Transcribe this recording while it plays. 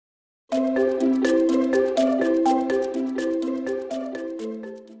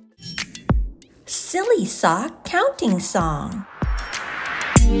kitty sock counting song.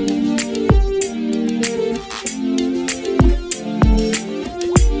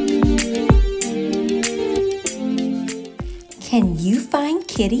 Can you find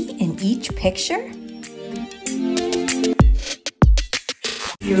Kitty in each picture?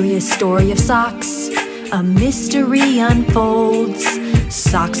 Curious story of socks, a mystery unfolds.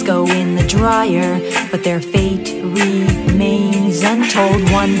 Socks go in the dryer, but their fate remains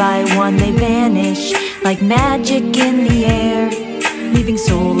untold. One by one they vanish like magic in the air, leaving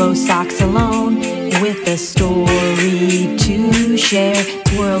solo socks alone with a story to share.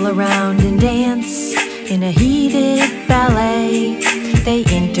 Twirl around and dance in a heated ballet. They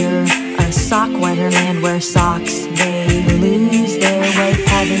enter a sock wonderland where socks they lose their way,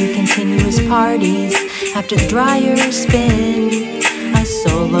 having continuous parties after the dryer spin. A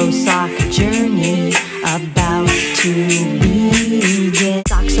solo sock journey about to begin.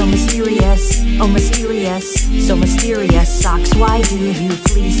 Socks so mysterious, oh mysterious, so mysterious. Socks, why do you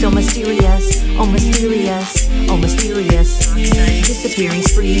flee? So mysterious, oh mysterious, oh mysterious. Socks disappearing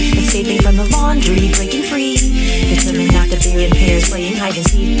spree, escaping from the laundry, breaking free, determined not to be in pairs, playing hide and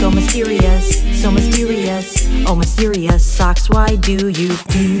seek. Oh mysterious, so mysterious, oh mysterious. Socks, why do you?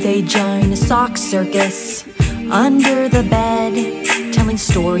 Do they join a sock circus under the bed, telling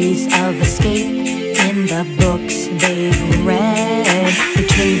stories of escape in the books they've read?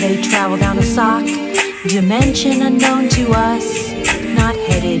 They travel down a sock dimension unknown to us, not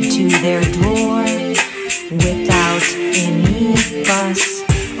headed to their drawer without any fuss.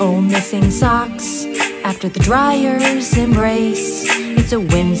 Oh, missing socks after the dryer's embrace. It's a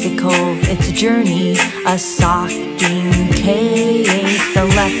whimsical, it's a journey, a socking case. The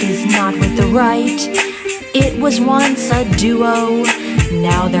left is not with the right. It was once a duo,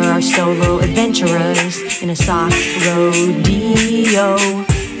 now there are solo adventurers in a sock rodeo.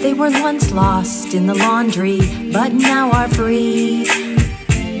 They were once lost in the laundry, but now are free,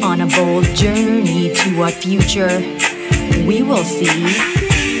 on a bold journey to what future we will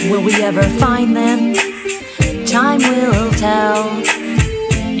see. Will we ever find them? Time will tell.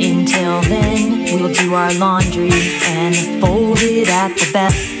 Until then, we'll do our laundry and fold it at the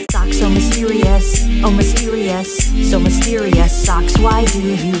best. Socks so mysterious, oh mysterious, so mysterious. Socks, why do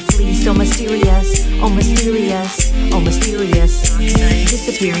you flee? So mysterious, oh mysterious, oh mysterious. Socks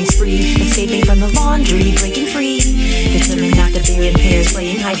disappearing spree, escaping from the laundry, breaking free, determined not to be in pairs,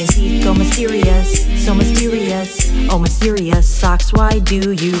 playing hide and seek. Oh mysterious, so mysterious, oh mysterious. Socks, why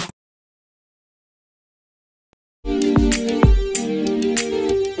do you